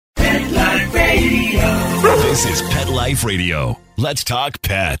This is Pet Life Radio. Let's talk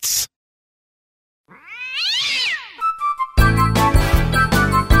pets.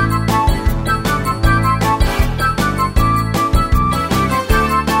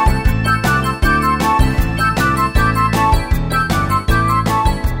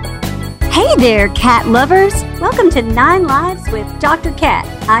 Hey there, cat lovers. Welcome to 9 Lives with Dr. Cat.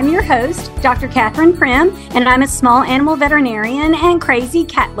 I'm your host, Dr. Catherine Prim, and I'm a small animal veterinarian and crazy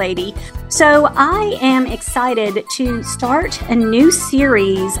cat lady. So I am excited to start a new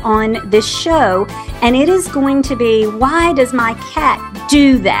series on this show, and it is going to be, Why Does My Cat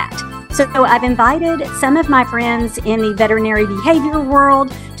Do That? So I've invited some of my friends in the veterinary behavior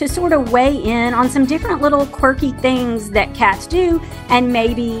world to sort of weigh in on some different little quirky things that cats do, and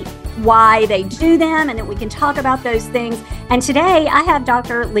maybe why they do them, and that we can talk about those things. And today I have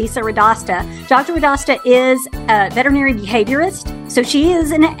Dr. Lisa Radosta. Dr. Radosta is a veterinary behaviorist, so she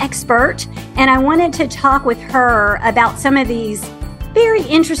is an expert, and I wanted to talk with her about some of these very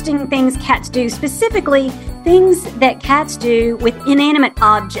interesting things cats do, specifically things that cats do with inanimate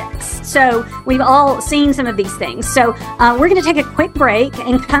objects. So we've all seen some of these things. So we're going to take a quick break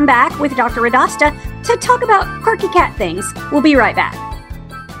and come back with Dr. Radosta to talk about quirky cat things. We'll be right back.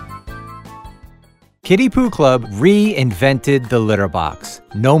 Kitty Poo Club reinvented the litter box.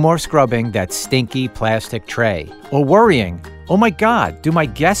 No more scrubbing that stinky plastic tray. Or worrying, oh my God, do my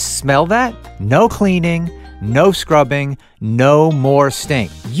guests smell that? No cleaning, no scrubbing, no more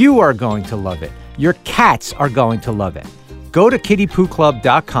stink. You are going to love it. Your cats are going to love it. Go to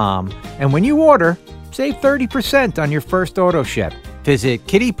kittypooclub.com, and when you order, save 30% on your first auto ship. Visit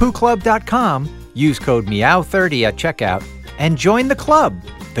kittypooclub.com, use code MEOW30 at checkout, and join the club,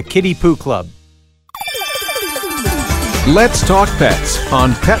 the Kitty Poo Club. Let's Talk Pets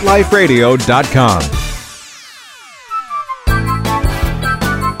on PetLifeRadio.com.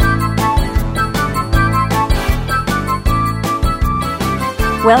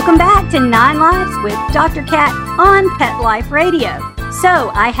 Welcome back to 9 Lives with Dr. Cat on Pet Life Radio. So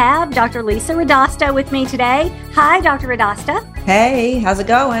I have Dr. Lisa Radosta with me today. Hi, Dr. Radosta. Hey, how's it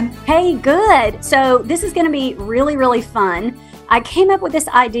going? Hey, good. So this is going to be really, really fun. I came up with this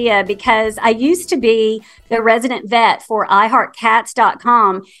idea because I used to be the resident vet for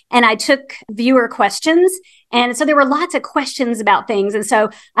iHeartCats.com, and I took viewer questions. And so there were lots of questions about things. And so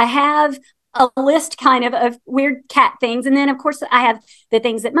I have a list kind of weird cat things. And then, of course, I have the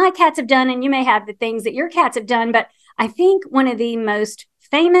things that my cats have done, and you may have the things that your cats have done. But I think one of the most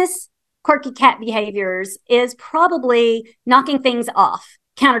famous quirky cat behaviors is probably knocking things off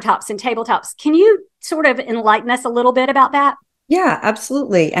countertops and tabletops. Can you sort of enlighten us a little bit about that? Yeah,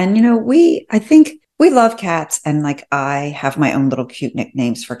 absolutely. And, I think we love cats, and I have my own little cute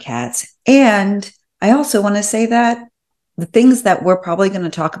nicknames for cats. And I also want to say that the things that we're probably going to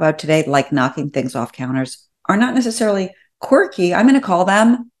talk about today, like knocking things off counters, are not necessarily quirky. I'm going to call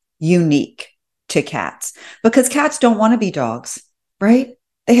them unique to cats, because cats don't want to be dogs, right?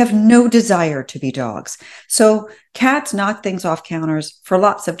 They have no desire to be dogs. So cats knock things off counters for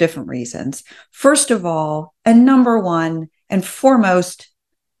lots of different reasons. First of all, and number one and foremost,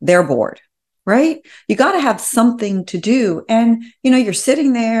 they're bored, right? You got to have something to do. And, you're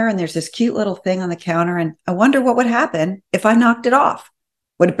sitting there and there's this cute little thing on the counter. And I wonder what would happen if I knocked it off.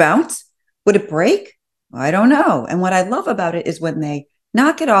 Would it bounce? Would it break? I don't know. And what I love about it is when they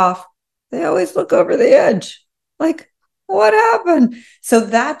knock it off, they always look over the edge. Like, what happened? So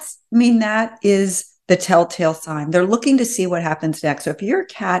that is the telltale sign. They're looking to see what happens next. So if your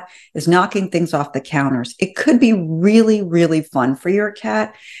cat is knocking things off the counters, it could be really, really fun for your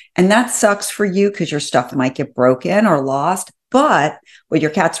cat. And that sucks for you because your stuff might get broken or lost. But what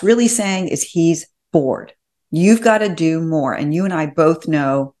your cat's really saying is he's bored. You've got to do more. And you and I both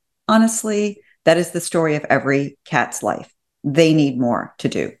know, honestly, that is the story of every cat's life. They need more to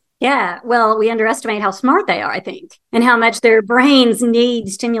do. Yeah, well, we underestimate how smart they are, I think, and how much their brains need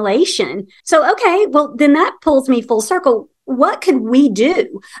stimulation. So, okay, well, then that pulls me full circle. What could we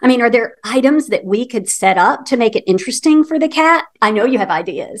do? I mean, are there items that we could set up to make it interesting for the cat? I know you have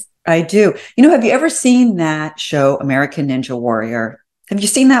ideas. I do. Have you ever seen that show, American Ninja Warrior? Have you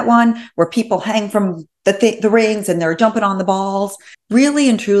seen that one where people hang from the rings and they're jumping on the balls? Really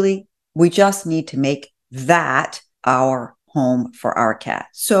and truly, we just need to make that our home for our cat.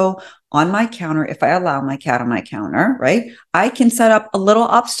 So on my counter, if I allow my cat on my counter, right, I can set up a little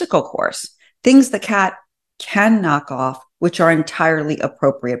obstacle course, things the cat can knock off, which are entirely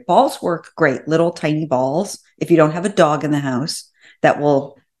appropriate. Balls work great, little tiny balls. If you don't have a dog in the house that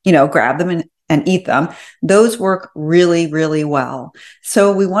will, grab them and eat them, those work really, really well.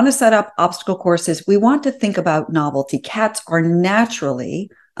 So we want to set up obstacle courses. We want to think about novelty. Cats are naturally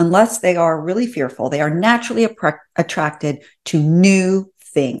unless they are really fearful, they are naturally attracted to new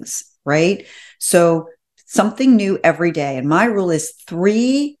things, right? So something new every day. And my rule is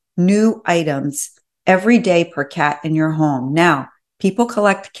 3 new items every day per cat in your home. Now, people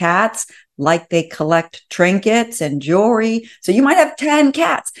collect cats like they collect trinkets and jewelry. So you might have 10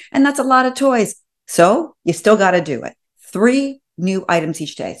 cats, and that's a lot of toys. So you still got to do it. 3 new items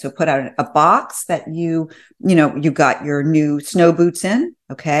each day. So put out a box that you got your new snow boots in.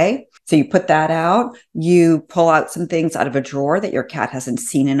 Okay. So you put that out, you pull out some things out of a drawer that your cat hasn't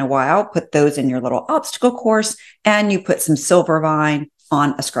seen in a while, put those in your little obstacle course, and you put some silver vine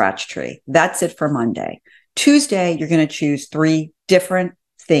on a scratch tree. That's it for Monday. Tuesday, you're going to choose 3 different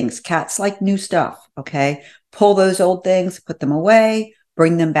things. Cats like new stuff. Okay. Pull those old things, put them away,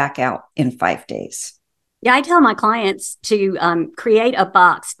 bring them back out in 5 days. Yeah, I tell my clients to create a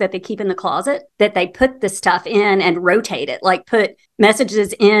box that they keep in the closet, that they put the stuff in and rotate it, like put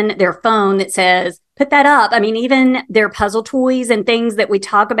messages in their phone that says, put that up. I mean, even their puzzle toys and things that we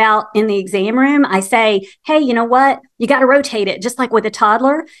talk about in the exam room, I say, hey, you know what? You got to rotate it. Just like with a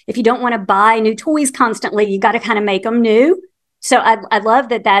toddler, if you don't want to buy new toys constantly, you got to kind of make them new. So I love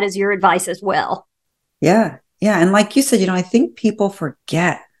that is your advice as well. Yeah. Yeah. And like you said, I think people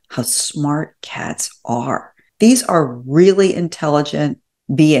forget how smart cats are. These are really intelligent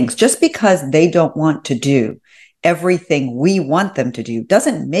beings. Just because they don't want to do everything we want them to do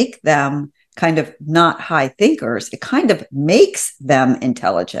doesn't make them kind of not high thinkers. It kind of makes them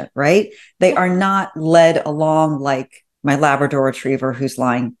intelligent, right? They are not led along like my Labrador retriever who's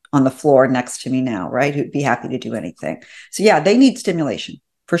lying on the floor next to me now, right? Who'd be happy to do anything. So yeah, they need stimulation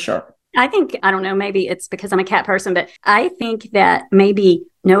for sure. I think, I don't know, maybe it's because I'm a cat person, but I think that maybe,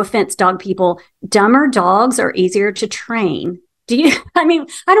 no offense, dog people, dumber dogs are easier to train. Do you? I mean,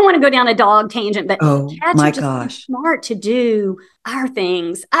 I don't want to go down a dog tangent, but cats are just smart to do our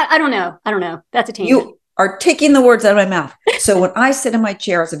things. I don't know. That's a tangent. You are taking the words out of my mouth. So when I sit in my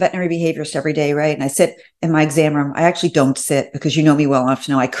chair as a veterinary behaviorist every day, right, and I sit in my exam room, I actually don't sit because you know me well enough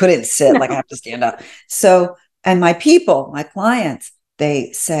to know I couldn't sit. Like I have to stand up. So, and my clients,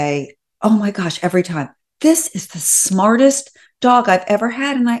 they say, oh my gosh, every time, this is the smartest dog I've ever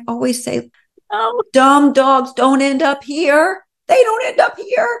had. And I always say, oh, dumb dogs don't end up here. They don't end up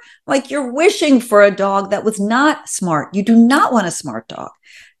here. Like you're wishing for a dog that was not smart. You do not want a smart dog,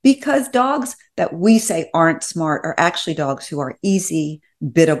 because dogs that we say aren't smart are actually dogs who are easy,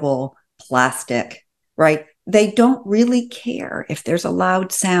 biddable, plastic, right? They don't really care if there's a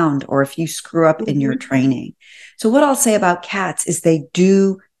loud sound or if you screw up in your training. So what I'll say about cats is they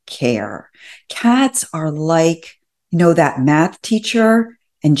do care. Cats are like, that math teacher,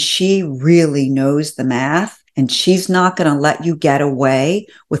 and she really knows the math, and she's not going to let you get away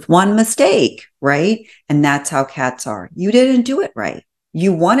with one mistake, right? And that's how cats are. You didn't do it right.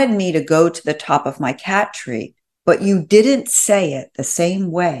 You wanted me to go to the top of my cat tree, but you didn't say it the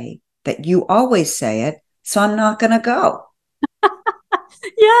same way that you always say it. So I'm not going to go.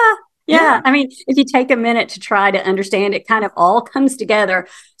 Yeah. I mean, if you take a minute to try to understand, it kind of all comes together.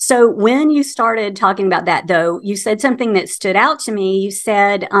 So when you started talking about that, though, you said something that stood out to me. You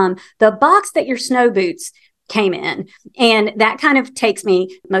said the box that your snow boots came in. And that kind of takes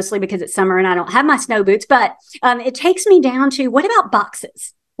me, mostly because it's summer and I don't have my snow boots, but it takes me down to, what about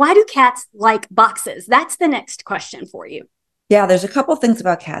boxes? Why do cats like boxes? That's the next question for you. Yeah, there's a couple things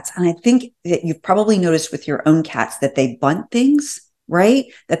about cats. And I think that you've probably noticed with your own cats that they bunt things, right?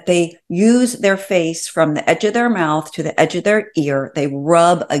 That they use their face from the edge of their mouth to the edge of their ear. They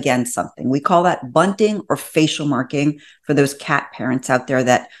rub against something. We call that bunting or facial marking for those cat parents out there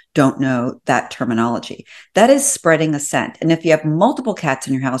that don't know that terminology. That is spreading a scent. And if you have multiple cats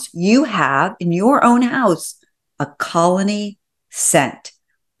in your house, you have in your own house a colony scent,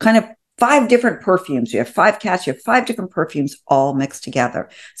 kind of 5 different perfumes. You have 5 cats, you have 5 different perfumes all mixed together.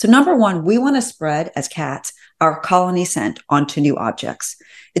 So number one, we want to spread as cats our colony scent onto new objects.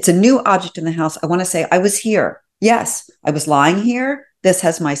 It's a new object in the house. I want to say, I was here. Yes, I was lying here. This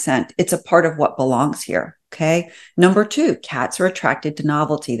has my scent. It's a part of what belongs here. Okay. Number 2, cats are attracted to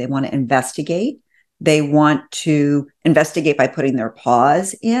novelty. They want to investigate. They want to investigate by putting their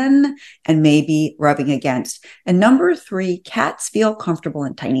paws in and maybe rubbing against. And number 3, cats feel comfortable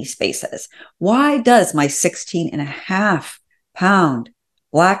in tiny spaces. Why does my 16.5-pound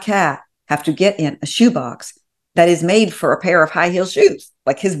black cat have to get in a shoebox that is made for a pair of high heel shoes?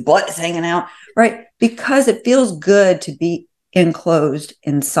 Like his butt is hanging out, right? Because it feels good to be enclosed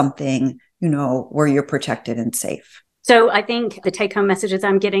in something, where you're protected and safe. So I think the take-home messages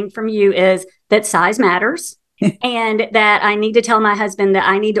I'm getting from you is that size matters and that I need to tell my husband that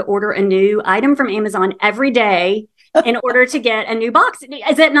I need to order a new item from Amazon every day in order to get a new box.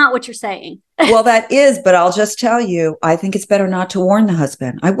 Is that not what you're saying? Well, that is, but I'll just tell you, I think it's better not to warn the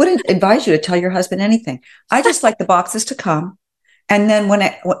husband. I wouldn't advise you to tell your husband anything. I just like the boxes to come. And then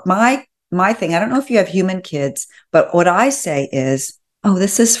my thing, I don't know if you have human kids, but what I say is, oh,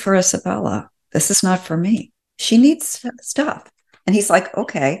 this is for Isabella. This is not for me. She needs stuff. And he's like,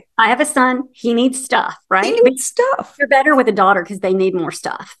 okay. I have a son. He needs stuff, right? He needs stuff. You're better with a daughter because they need more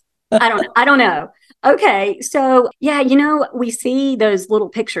stuff. I don't know. Okay. So yeah, we see those little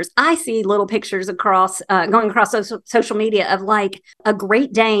pictures. I see little pictures going across social media of like a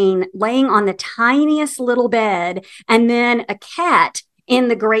Great Dane laying on the tiniest little bed and then a cat in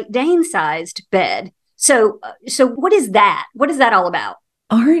the Great Dane sized bed. So what is that? What is that all about?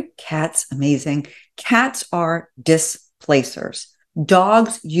 Aren't cats amazing? Cats are displacers.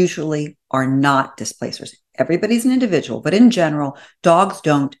 Dogs usually are not displacers. Everybody's an individual, but in general, dogs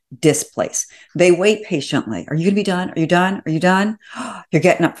don't displace. They wait patiently. Are you going to be done? Are you done? Are you done? You're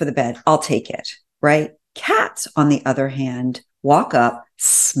getting up for the bed. I'll take it, right? Cats, on the other hand, walk up,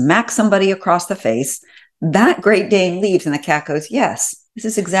 smack somebody across the face. That Great Dane leaves and the cat goes, yes, this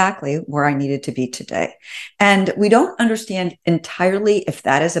is exactly where I needed to be today. And we don't understand entirely if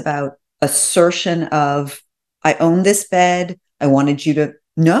that is about assertion of, I own this bed. I wanted you to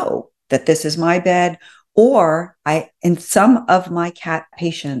know that this is my bed. Or in some of my cat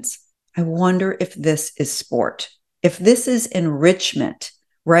patients, I wonder if this is sport, if this is enrichment,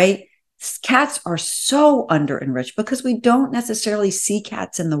 right? Cats are so under enriched because we don't necessarily see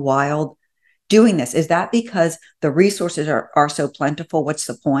cats in the wild doing this. Is that because the resources are so plentiful? What's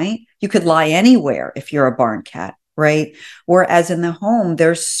the point? You could lie anywhere if you're a barn cat, right? Whereas in the home,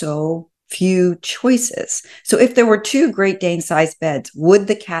 there's so few choices. So if there were two Great Dane sized beds, would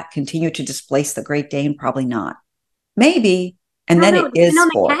the cat continue to displace the Great Dane? Probably not. Maybe. And then it is on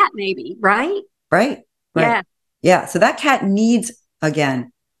the cat, maybe, right? Right. Yeah. Yeah. So that cat needs,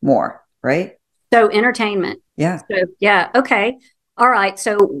 again, more, right? So entertainment. Yeah. So, yeah. Okay. All right.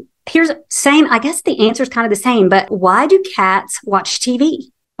 So here's I guess the answer is kind of the same, but why do cats watch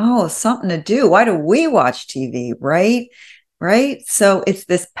TV? Oh, something to do. Why do we watch TV? Right. Right. So it's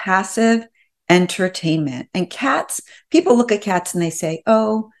this passive entertainment. And cats, people look at cats and they say,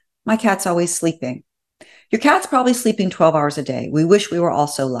 oh, my cat's always sleeping. Your cat's probably sleeping 12 hours a day. We wish we were all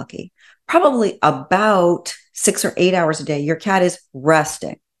so lucky. Probably about 6 or 8 hours a day. Your cat is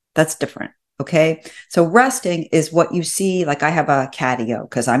resting. That's different. Okay. So resting is what you see. Like I have a catio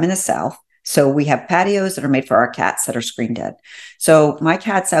because I'm in the South. So we have patios that are made for our cats that are screen dead. So my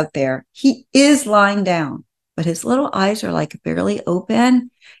cat's out there. He is lying down, but his little eyes are like barely open.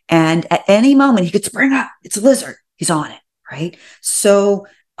 And at any moment he could spring up. It's a lizard. He's on it. Right. So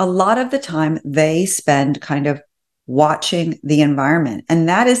a lot of the time they spend kind of watching the environment. And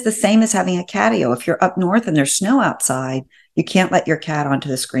that is the same as having a catio. If you're up north and there's snow outside, you can't let your cat onto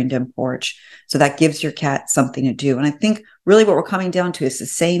the screened-in porch. So that gives your cat something to do. And I think really what we're coming down to is the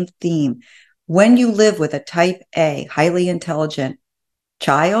same theme. When you live with a type A, highly intelligent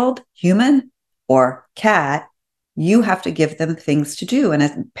child, human, or cat, you have to give them things to do. And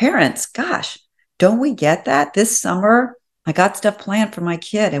as parents, gosh, don't we get that? This summer, I got stuff planned for my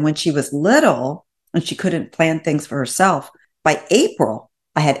kid. And when she was little and she couldn't plan things for herself, by April,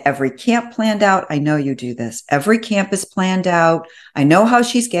 I had every camp planned out. I know you do this. Every camp is planned out. I know how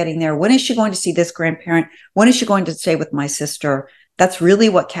she's getting there. When is she going to see this grandparent? When is she going to stay with my sister? That's really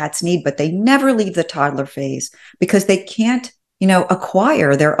what cats need, but they never leave the toddler phase because they can't,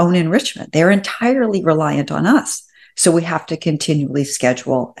 acquire their own enrichment. They're entirely reliant on us. So we have to continually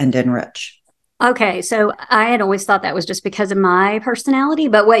schedule and enrich. Okay, so I had always thought that was just because of my personality,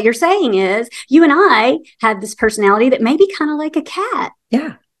 but what you're saying is you and I have this personality that may be kind of like a cat.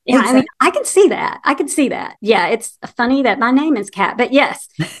 Yeah. Yeah, exactly. I mean, I can see that. Yeah, it's funny that my name is Cat, but yes.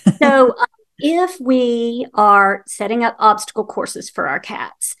 So if we are setting up obstacle courses for our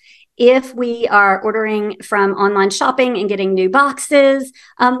cats, if we are ordering from online shopping and getting new boxes,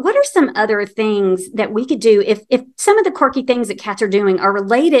 what are some other things that we could do if some of the quirky things that cats are doing are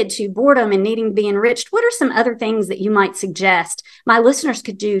related to boredom and needing to be enriched? What are some other things that you might suggest my listeners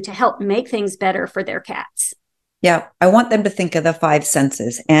could do to help make things better for their cats? Yeah, I want them to think of the 5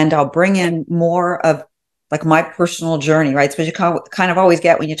 senses, and I'll bring in more of like my personal journey, right? So you kind of always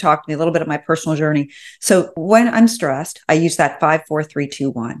get when you talk to me a little bit of my personal journey. So when I'm stressed, I use that 5, 4, 3, 2,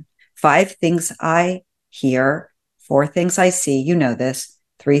 1. 5 things I hear, 4 things I see, you know this,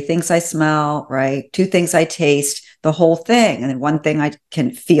 3 things I smell, right? 2 things I taste, the whole thing. And then 1 thing I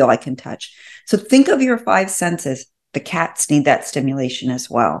can feel, I can touch. So think of your 5 senses. The cats need that stimulation as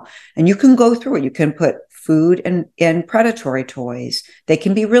well. And you can go through it. You can put food and predatory toys. They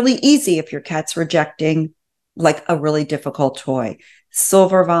can be really easy if your cat's rejecting like a really difficult toy.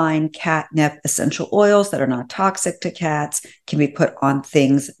 Silvervine, catnip, essential oils that are not toxic to cats can be put on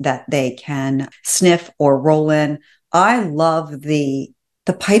things that they can sniff or roll in. I love the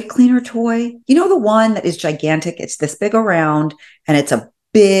pipe cleaner toy. You know, the one that is gigantic. It's this big around and it's a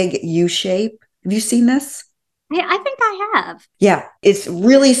big U shape. Have you seen this? Yeah, I think I have. Yeah, it's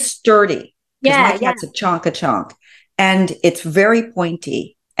really sturdy. Yeah, my cat's a chonk. And it's very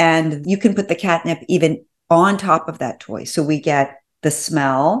pointy. And you can put the catnip even on top of that toy. So we get the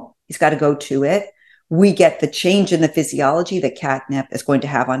smell. He's got to go to it. We get the change in the physiology that catnip is going to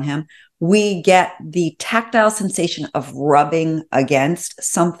have on him. We get the tactile sensation of rubbing against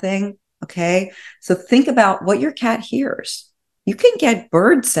something. Okay. So think about what your cat hears. You can get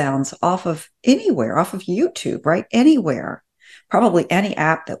bird sounds off of anywhere, off of YouTube, right? Anywhere, probably any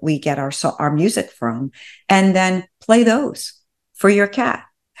app that we get our music from, and then play those for your cat.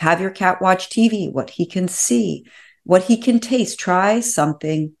 Have your cat watch TV, what he can see, what he can taste. Try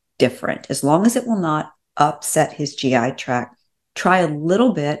something different, as long as it will not upset his GI tract. Try a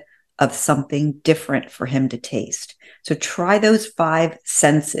little bit of something different for him to taste. So try those 5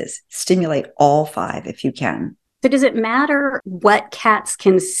 senses, stimulate all 5 if you can. So does it matter what cats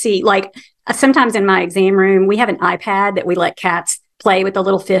can see? Like sometimes in my exam room, we have an iPad that we let cats play with the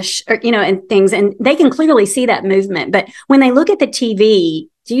little fish or, and things, and they can clearly see that movement. But when they look at the TV,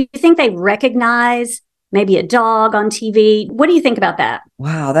 do you think they recognize maybe a dog on TV? What do you think about that?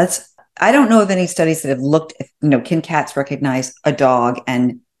 Wow, I don't know of any studies that have looked at, can cats recognize a dog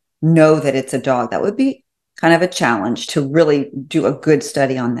and know that it's a dog? That would be kind of a challenge to really do a good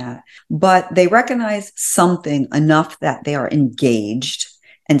study on that. But they recognize something enough that they are engaged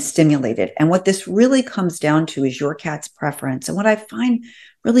and stimulated. And what this really comes down to is your cat's preference. And what I find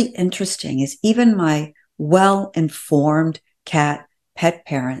really interesting is even my well-informed cat pet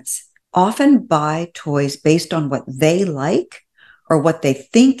parents often buy toys based on what they like or what they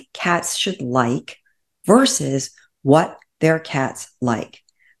think cats should like versus what their cats like.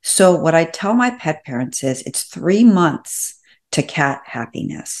 So what I tell my pet parents is it's 3 months to cat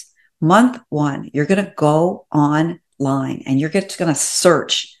happiness. Month 1, you're going to go online and you're just going to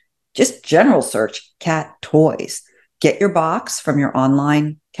search, just general search cat toys. Get your box from your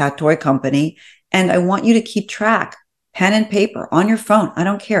online cat toy company. And I want you to keep track, pen and paper on your phone. I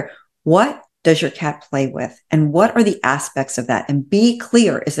don't care. What does your cat play with? And what are the aspects of that? And be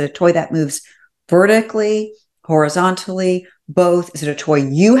clear. Is it a toy that moves vertically, horizontally, both? Is it a toy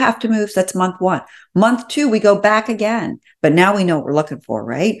you have to move? So that's month 1. Month 2, we go back again. But now we know what we're looking for,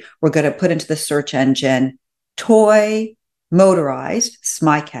 right? We're going to put into the search engine toy motorized,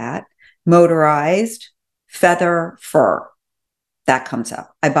 my cat, motorized, feather, fur. That comes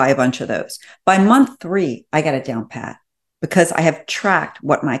up. I buy a bunch of those. By month 3, I got it down pat because I have tracked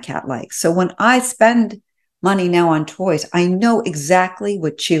what my cat likes. So when I spend money now on toys, I know exactly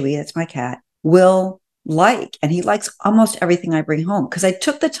what Chewy, that's my cat, will like. And he likes almost everything I bring home because I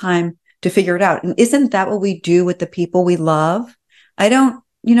took the time to figure it out. And isn't that what we do with the people we love? I don't,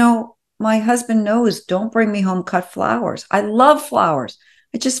 my husband knows, don't bring me home cut flowers. I love flowers.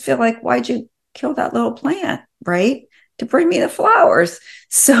 I just feel like, why'd you kill that little plant, right? To bring me the flowers.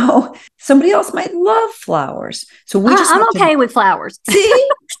 So somebody else might love flowers. So I'm okay with flowers.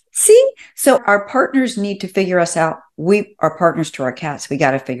 See? So our partners need to figure us out. We are partners to our cats. We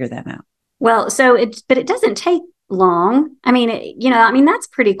got to figure them out. Well, but it doesn't take long. I mean, that's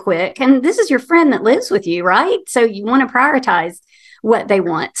pretty quick. And this is your friend that lives with you, right? So you want to prioritize what they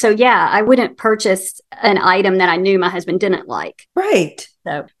want. So yeah, I wouldn't purchase an item that I knew my husband didn't like. Right.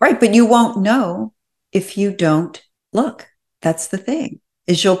 So. Right. But you won't know if you don't look. That's the thing,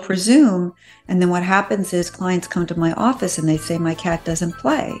 is you'll presume. And then what happens is clients come to my office and they say, my cat doesn't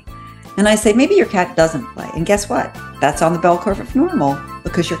play. And I say, maybe your cat doesn't play. And guess what? That's on the bell curve of normal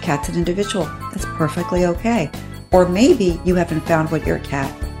because your cat's an individual. That's perfectly okay. Or maybe you haven't found what your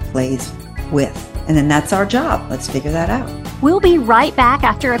cat plays with. And then that's our job. Let's figure that out. We'll be right back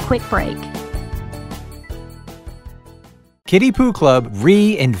after a quick break. Kitty Poo Club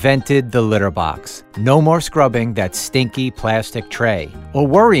reinvented the litter box. No more scrubbing that stinky plastic tray. Or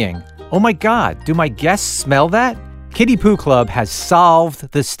worrying, oh my God, do my guests smell that? Kitty Poo Club has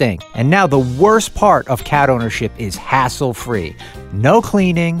solved the stink. And now the worst part of cat ownership is hassle-free. No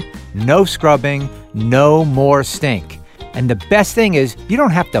cleaning, no scrubbing, no more stink. And the best thing is you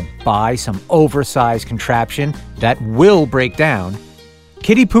don't have to buy some oversized contraption that will break down.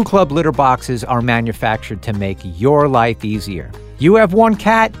 Kitty Poo Club litter boxes are manufactured to make your life easier. You have one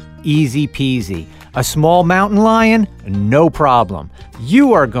cat? Easy peasy. A small mountain lion? No problem.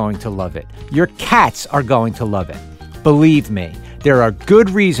 You are going to love it. Your cats are going to love it. Believe me, There are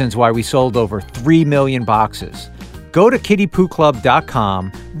good reasons why we sold over 3 million boxes. Go to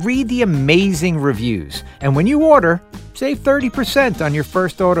kittypooclub.com, read the amazing reviews, and when you order, save 30% on your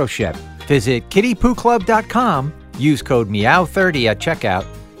first auto ship. Visit kittypooclub.com, use code MEOW30 at checkout,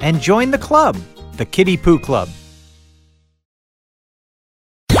 and join the club, the Kitty Poo Club.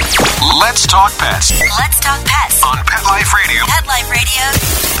 Let's talk pets Let's talk pets on Pet Life Radio.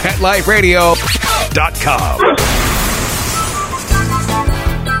 Pet Life Radio. PetLifeRadio.com.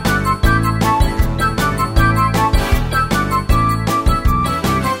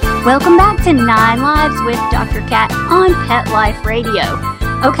 Welcome back to 9 Lives with Dr. Cat on Pet Life Radio.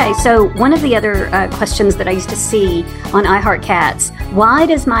 Okay, so one of the other questions that I used to see on iHeartCats, why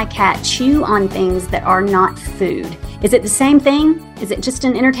does my cat chew on things that are not food? Is it the same thing? Is it just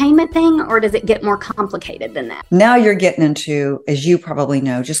an entertainment thing, or does it get more complicated than that? Now you're getting into, as you probably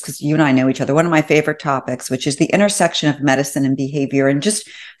know, just because you and I know each other, one of my favorite topics, which is the intersection of medicine and behavior. And just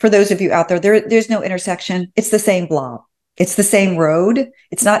for those of you out there, there's no intersection. It's the same blob. It's the same road.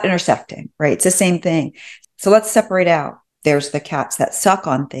 It's not intersecting, right? It's the same thing. So let's separate out. There's the cats that suck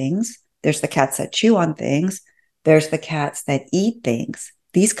on things. There's the cats that chew on things. There's the cats that eat things.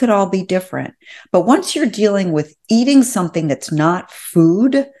 These could all be different. But once you're dealing with eating something that's not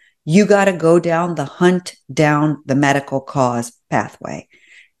food, you got to go down the hunt down the medical cause pathway.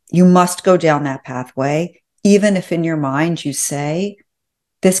 You must go down that pathway, even if in your mind you say,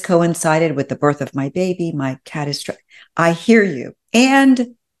 this coincided with the birth of my baby, my cat is... I hear you.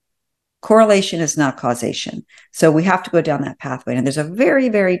 And correlation is not causation. So we have to go down that pathway. And there's a very,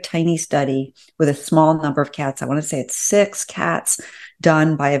 very tiny study with a small number of cats. I want to say it's 6 cats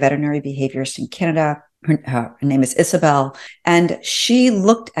done by a veterinary behaviorist in Canada. Her name is Isabel. And she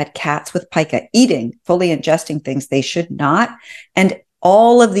looked at cats with pica eating, fully ingesting things they should not. And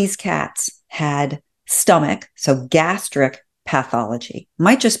all of these cats had stomach, so gastric pathology.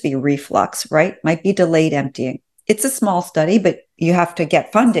 Might just be reflux, right? Might be delayed emptying. It's a small study, but you have to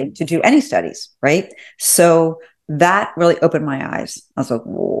get funding to do any studies, right? So that really opened my eyes. I was like,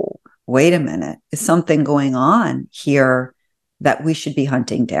 whoa, wait a minute. Is something going on here that we should be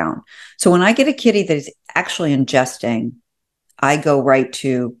hunting down? So when I get a kitty that is actually ingesting, I go right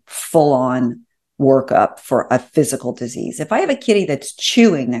to full-on workup for a physical disease. If I have a kitty that's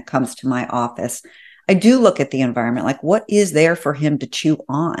chewing that comes to my office, I do look at the environment, like what is there for him to chew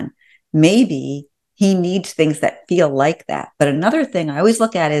on? Maybe he needs things that feel like that. But another thing I always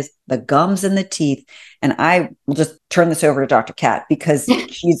look at is the gums and the teeth. And I will just turn this over to Dr. Cat because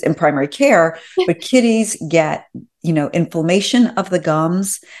she's in primary care, but kitties get, inflammation of the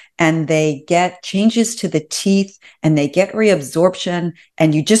gums, and they get changes to the teeth, and they get reabsorption.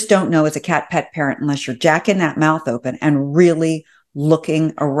 And you just don't know as a cat pet parent unless you're jacking that mouth open and really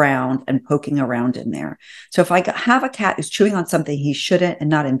looking around and poking around in there. So if I have a cat who's chewing on something he shouldn't and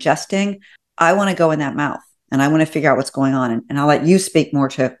not ingesting, I want to go in that mouth and I want to figure out what's going on. And I'll let you speak more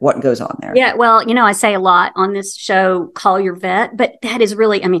to what goes on there. Yeah, well, I say a lot on this show, call your vet, but that is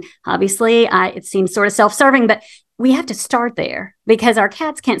really, obviously it seems sort of self-serving, but we have to start there because our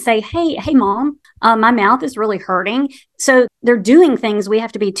cats can't say, hey, mom, my mouth is really hurting. So they're doing things we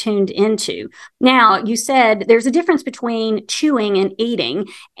have to be tuned into. Now, you said there's a difference between chewing and eating.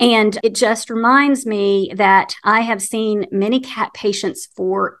 And it just reminds me that I have seen many cat patients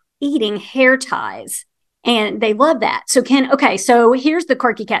for eating hair ties. And they love that. So so here's the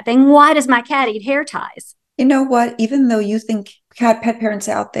quirky cat thing. Why does my cat eat hair ties? You know what? Even though you think pet parents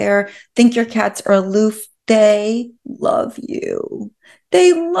out there think your cats are aloof, they love you.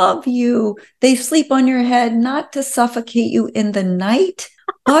 They love you. They sleep on your head, not to suffocate you in the night,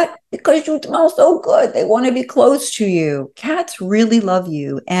 but because you smell so good. They want to be close to you. Cats really love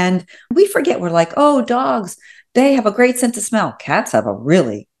you. And we forget, we're like, oh, dogs, they have a great sense of smell. Cats have a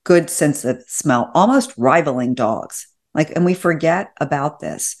really good sense of smell, almost rivaling dogs. And we forget about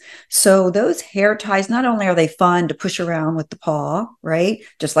this. So those hair ties, not only are they fun to push around with the paw, right?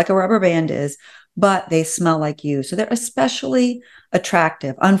 Just like a rubber band is, but they smell like you. So they're especially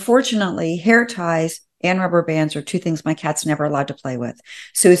attractive. Unfortunately, hair ties and rubber bands are 2 things my cat's never allowed to play with.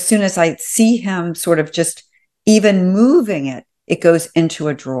 So as soon as I see him sort of just even moving it, it goes into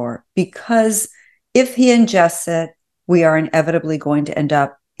a drawer, because if he ingests it, we are inevitably going to end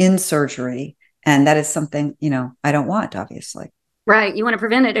up in surgery. And that is something, I don't want, obviously. Right. You want to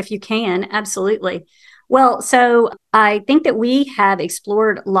prevent it if you can. Absolutely. Well, so I think that we have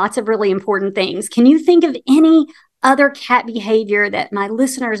explored lots of really important things. Can you think of any other cat behavior that my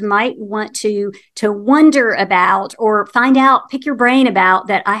listeners might want to wonder about or find out, pick your brain about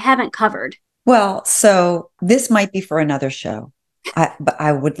that I haven't covered? Well, so this might be for another show, but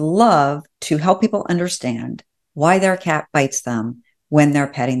I would love to help people understand why their cat bites them when they're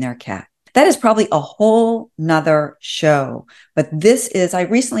petting their cat. That is probably a whole nother show. But I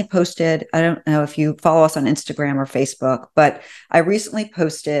recently posted, I don't know if you follow us on Instagram or Facebook, but I recently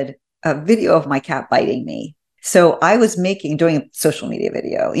posted a video of my cat biting me. So I was doing a social media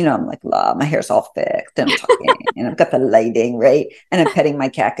video. I'm like, my hair's all fixed and I'm talking and I've got the lighting, right? And I'm petting my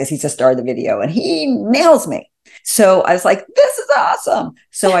cat because he's the star of the video and he nails me. So I was like, this is awesome.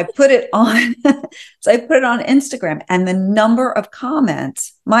 So I put it on, Instagram, and the number of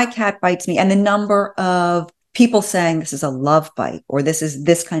comments, my cat bites me, and the number of people saying this is a love bite, or this is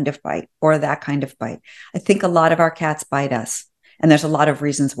this kind of bite, or that kind of bite. I think a lot of our cats bite us. And there's a lot of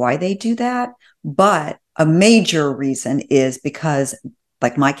reasons why they do that. But a major reason is because,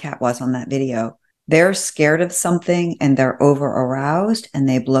 like my cat was on that video, they're scared of something and they're over aroused and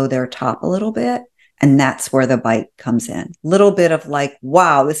they blow their top a little bit. And that's where the bite comes in. Little bit of like,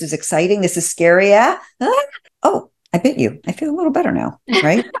 wow, this is exciting. This is scary. Yeah. Oh, I bit you. I feel a little better now.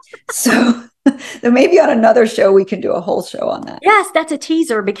 Right. So then maybe on another show, we can do a whole show on that. Yes, that's a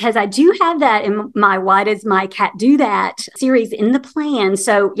teaser because I do have that in my Why Does My Cat Do That series in the plan.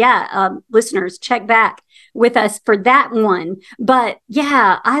 So listeners, check back with us for that one. But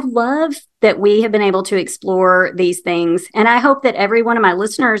yeah, I love that we have been able to explore these things. And I hope that every one of my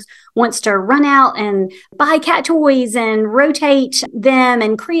listeners wants to run out and buy cat toys and rotate them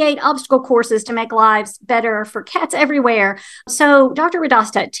and create obstacle courses to make lives better for cats everywhere. So Dr.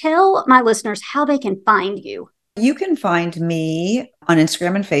 Radosta, tell my listeners how they can find you. You can find me on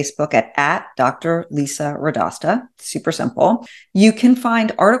Instagram and Facebook at Dr. Lisa Radosta. Super simple. You can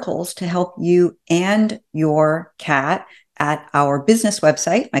find articles to help you and your cat at our business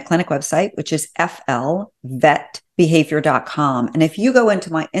website, my clinic website, which is flvetbehavior.com. And if you go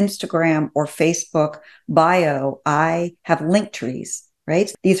into my Instagram or Facebook bio, I have link trees,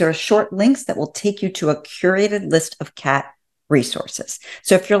 right? These are short links that will take you to a curated list of cat resources.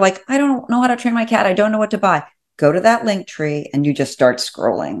 So if you're like, I don't know how to train my cat, I don't know what to buy, go to that link tree and you just start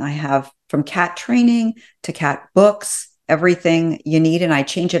scrolling. I have from cat training to cat books, everything you need, and I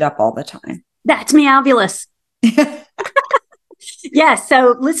change it up all the time. That's meowbulous. Yes.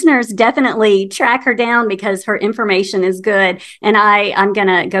 So listeners, definitely track her down because her information is good. And I'm going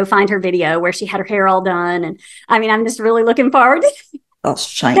to go find her video where she had her hair all done. And I'm just really looking forward. All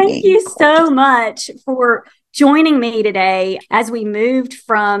shiny. Thank you so much for joining me today. As we moved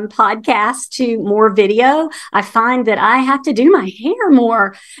from podcast to more video, I find that I have to do my hair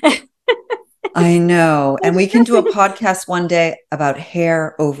more. I know. And we can do a podcast one day about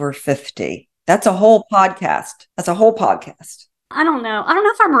hair over 50. That's a whole podcast. I don't know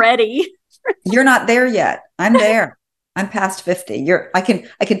if I'm ready. You're not there yet. I'm there. I'm past 50. I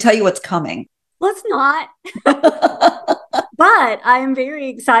can tell you what's coming. Let's not. But I am very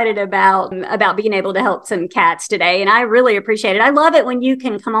excited about being able to help some cats today. And I really appreciate it. I love it when you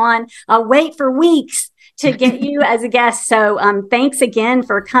can come on. I'll wait for weeks to get you as a guest. So thanks again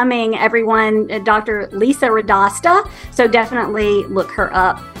for coming, everyone. Dr. Lisa Radosta. So definitely look her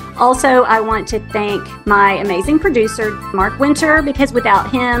up. Also, I want to thank my amazing producer, Mark Winter, because without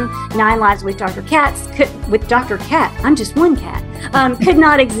him, 9 Lives with Dr. Cat, I'm just one cat, could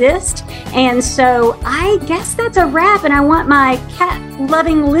not exist. And so I guess that's a wrap. And I want my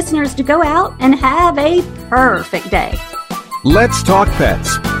cat-loving listeners to go out and have a perfect day. Let's Talk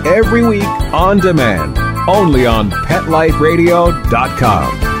Pets, every week on demand, only on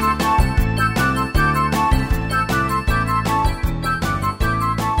PetLifeRadio.com.